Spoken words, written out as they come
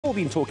all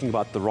been talking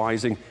about the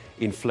rising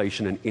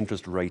inflation and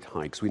interest rate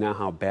hikes. We know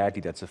how badly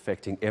that's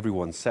affecting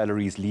everyone's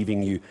salaries,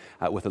 leaving you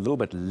with a little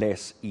bit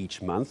less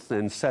each month,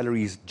 and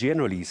salaries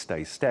generally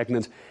stay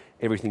stagnant.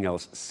 Everything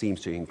else seems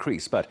to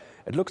increase. But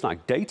it looks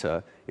like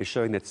data is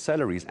showing that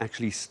salaries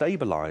actually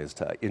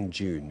stabilised in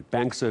June.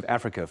 BankServ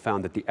Africa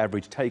found that the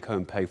average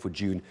take-home pay for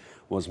June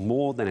was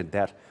more than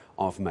that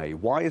of May.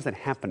 Why is that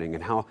happening,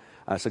 and how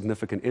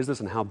significant is this,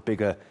 and how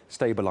big a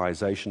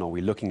stabilisation are we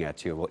looking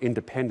at here? Well,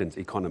 Independent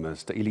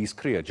Economist Elize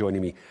Kruger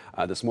joining me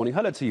this morning.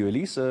 Hello to you,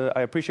 Elize.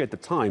 I appreciate the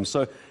time.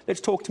 So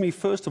let's talk to me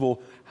first of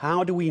all.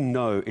 How do we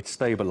know it's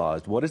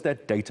stabilised? What is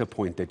that data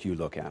point that you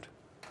look at?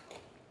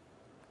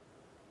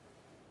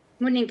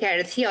 Morning,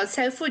 Gareth. Yeah,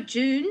 so for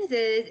June,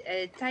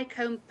 the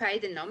take-home pay,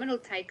 the nominal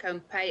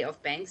take-home pay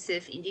of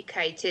BankServ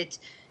indicated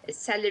a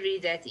salary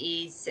that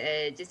is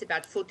just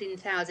about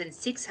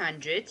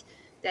 14,600.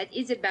 That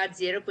is about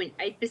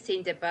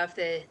 0.8% above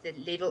the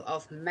level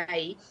of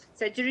May.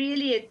 So it's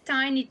really a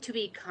tiny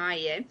tweak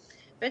higher.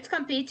 But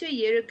compared to a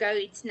year ago,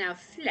 it's now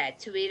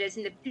flat, whereas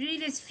in the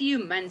previous few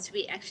months,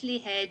 we actually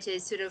had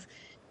a sort of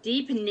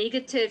deep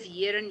negative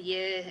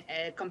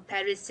year-on-year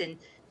comparison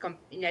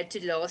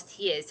to last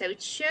year. So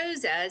it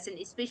shows us, and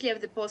especially over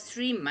the past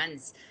 3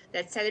 months,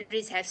 that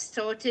salaries have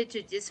started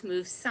to just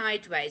move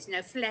sideways,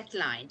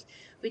 flatlined,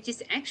 which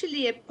is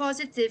actually a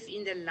positive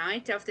in the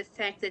light of the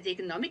fact that the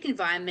economic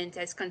environment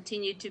has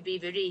continued to be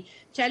very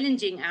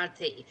challenging out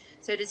there.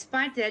 So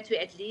despite that,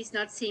 we're at least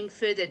not seeing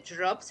further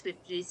drops,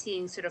 we're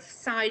seeing sort of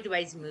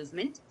sideways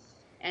movement.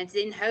 And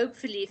then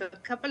hopefully, if a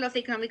couple of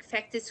economic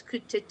factors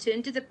could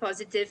turn to the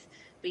positive,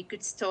 we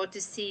could start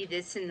to see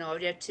this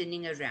scenario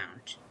turning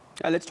around.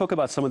 Let's talk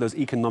about some of those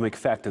economic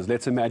factors.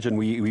 Let's imagine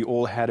we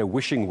all had a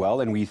wishing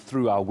well and we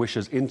threw our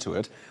wishes into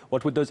it.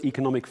 What would those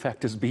economic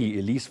factors be,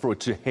 at least for it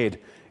to head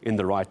in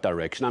the right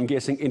direction? I'm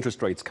guessing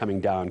interest rates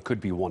coming down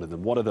could be one of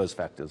them. What are those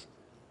factors?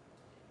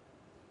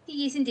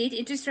 Yes, indeed.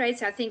 Interest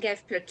rates, I think,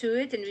 have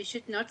plateaued, and we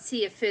should not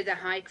see a further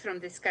hike from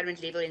this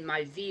current level, in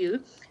my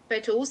view.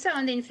 But also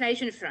on the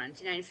inflation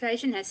front,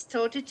 inflation has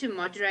started to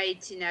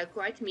moderate,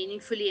 quite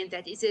meaningfully, and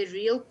that is a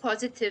real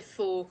positive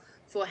for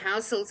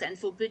households and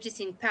for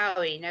purchasing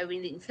power.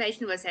 When the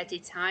inflation was at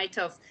its height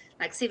of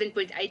like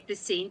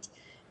 7.8%,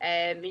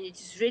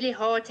 it's really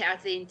hard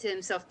out there in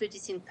terms of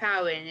purchasing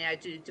power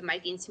and to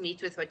make ends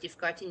meet with what you've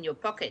got in your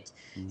pocket.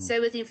 So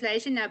with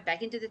inflation now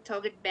back into the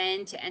target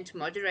band and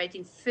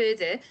moderating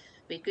further,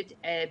 we could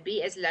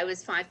be as low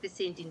as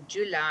 5% in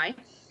July.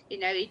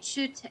 It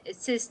should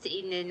assist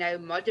in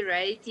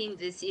moderating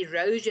this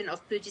erosion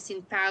of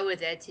purchasing power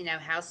that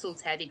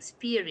households have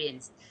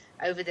experienced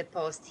over the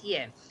past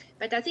year.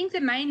 But I think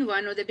the main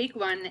one, or the big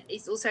one,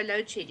 is also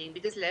load shedding,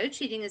 because load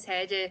shedding has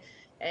had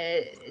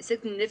a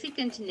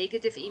significant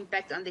negative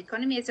impact on the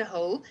economy as a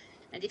whole.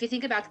 And if you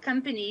think about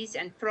companies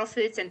and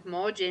profits and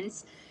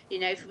margins,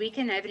 if we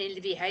can have an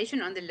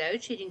alleviation on the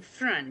load shedding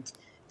front,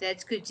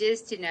 that could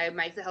just,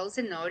 make the whole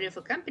scenario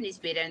for companies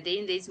better. And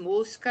then there's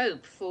more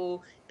scope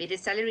for better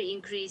salary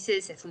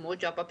increases, for more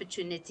job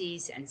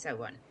opportunities, and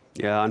so on.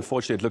 Yeah,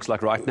 unfortunately, it looks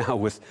like right now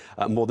with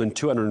more than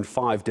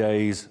 205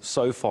 days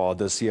so far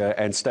this year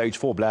and stage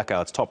 4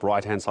 blackouts, top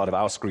right-hand side of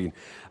our screen,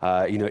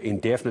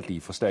 indefinitely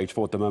for stage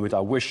 4 at the moment. I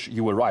wish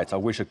you were right. I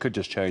wish it could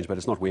just change, but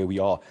it's not where we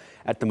are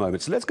at the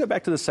moment. So let's go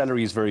back to the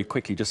salaries very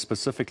quickly, just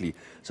specifically.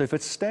 So if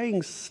it's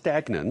staying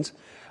stagnant,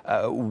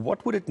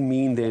 what would it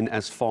mean then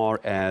as far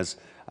as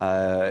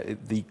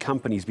the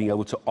companies being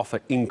able to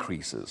offer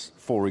increases,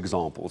 for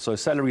example? So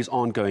salaries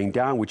aren't going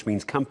down, which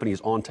means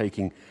companies aren't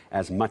taking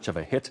as much of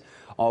a hit.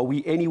 Are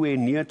we anywhere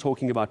near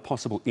talking about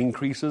possible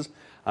increases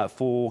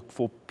for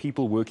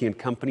people working in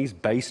companies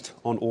based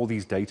on all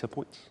these data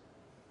points?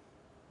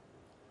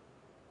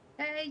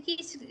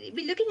 Yes,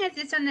 we're looking at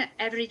this on an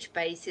average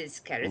basis,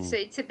 Gareth. So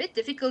it's a bit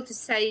difficult to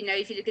say,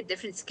 if you look at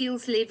different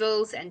skills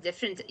levels and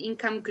different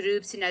income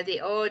groups,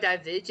 there are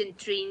divergent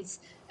trends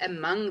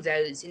among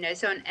those.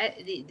 So on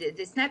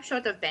the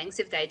snapshot of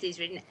BankServ data is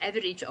really an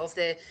average of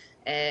the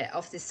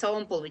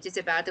sample, which is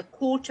about a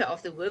quarter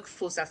of the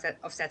workforce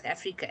of South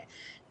Africa.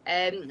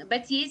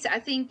 But yes, I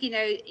think,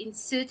 in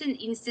certain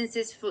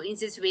instances, for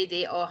instance, where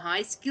there are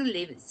high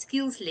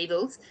skills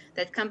levels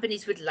that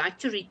companies would like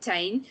to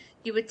retain,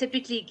 you would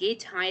typically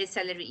get higher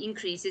salary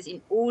increases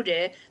in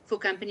order for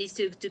companies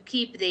to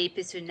keep their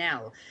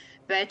personnel.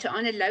 But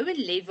on a lower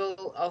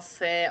level of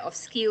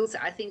skills,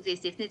 I think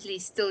there's definitely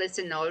still a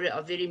scenario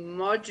of very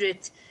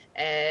moderate,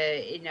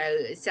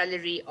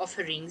 salary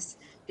offerings,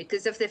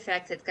 because of the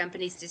fact that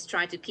companies just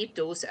try to keep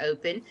doors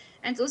open,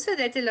 and also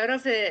that a lot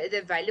of the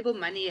available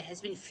money has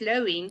been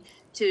flowing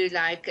to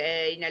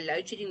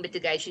load shedding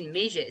mitigation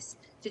measures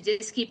to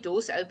just keep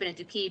doors open and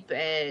to keep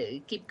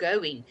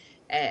going.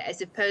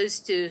 as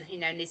opposed to,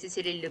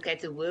 necessarily look at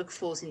the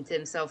workforce in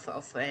terms of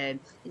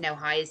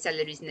higher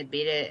salaries and a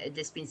better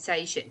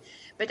dispensation.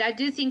 But I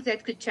do think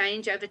that could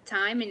change over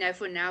time.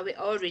 For now we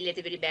are really at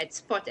a very bad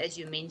spot, as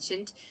you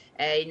mentioned.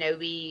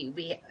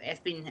 We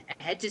have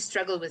had to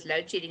struggle with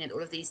load shedding and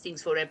all of these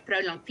things for a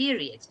prolonged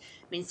period.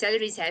 I mean,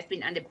 salaries have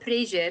been under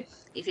pressure,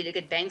 if you look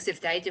at BankServ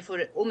data,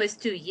 for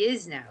almost 2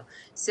 years now.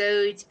 So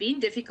it's been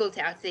difficult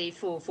out there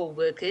for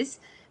workers.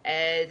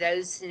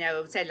 Those, I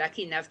would say,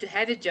 lucky enough to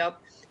have a job,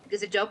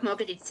 because the job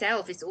market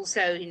itself is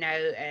also,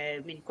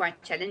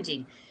 quite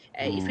challenging.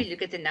 If we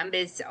look at the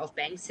numbers of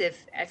BankServ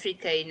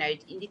Africa,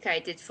 it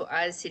indicated for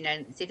us,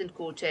 second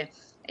quarter,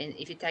 and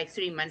if you take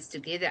 3 months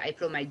together,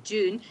 April, May,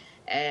 June,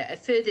 a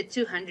further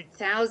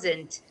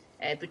 200,000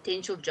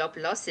 potential job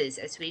losses,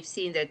 as we've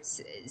seen that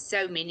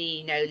so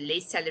many,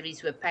 less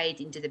salaries were paid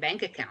into the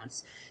bank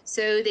accounts.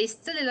 So there's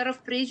still a lot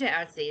of pressure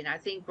out there, and I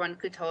think one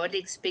could hardly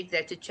expect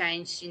that to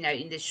change,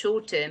 in the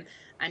short term,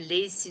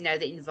 unless,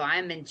 the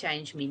environment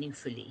change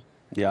meaningfully.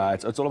 Yeah,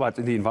 it's all about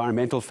the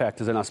environmental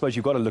factors, and I suppose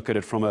you've got to look at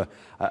it from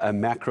a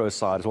macro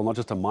side as well, not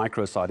just a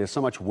micro side. There's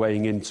so much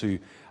weighing into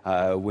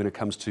when it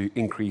comes to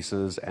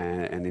increases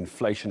and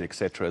inflation,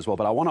 etc. as well.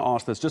 But I want to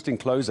ask this, just in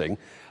closing,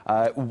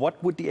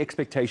 what would the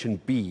expectation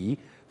be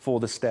for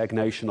the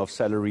stagnation of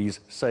salaries,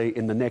 say,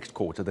 in the next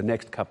quarter, the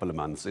next couple of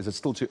months? Is it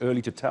still too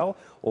early to tell,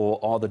 or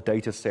are the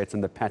data sets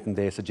and the pattern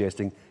there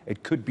suggesting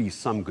it could be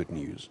some good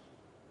news?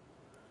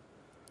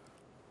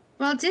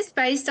 Well, just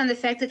based on the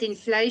fact that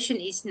inflation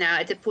is now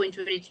at a point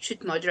where it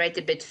should moderate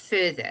a bit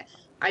further,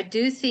 I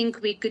do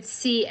think we could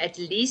see at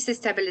least the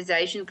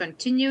stabilization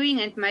continuing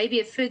and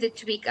maybe a further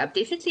tweak up,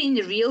 definitely in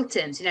the real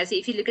terms. So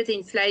if you look at the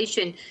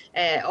inflation,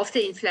 after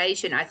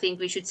inflation, I think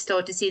we should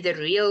start to see the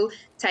real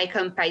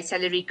take-home pay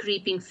salary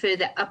creeping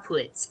further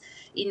upwards.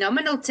 In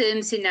nominal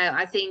terms,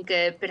 I think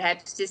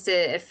perhaps just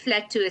a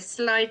flat to a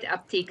slight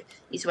uptick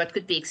is what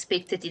could be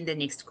expected in the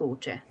next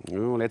quarter.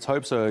 Well, let's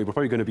hope so. We're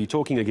probably going to be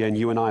talking again,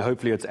 you and I.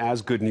 Hopefully it's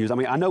as good news. I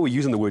mean, I know we're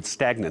using the word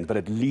stagnant, but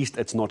at least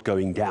it's not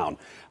going down.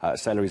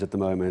 Salaries at the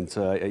moment.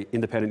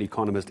 Independent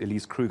Economist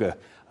Elize Kruger.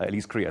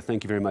 Elize Kruger,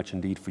 thank you very much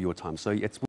indeed for your time. So it's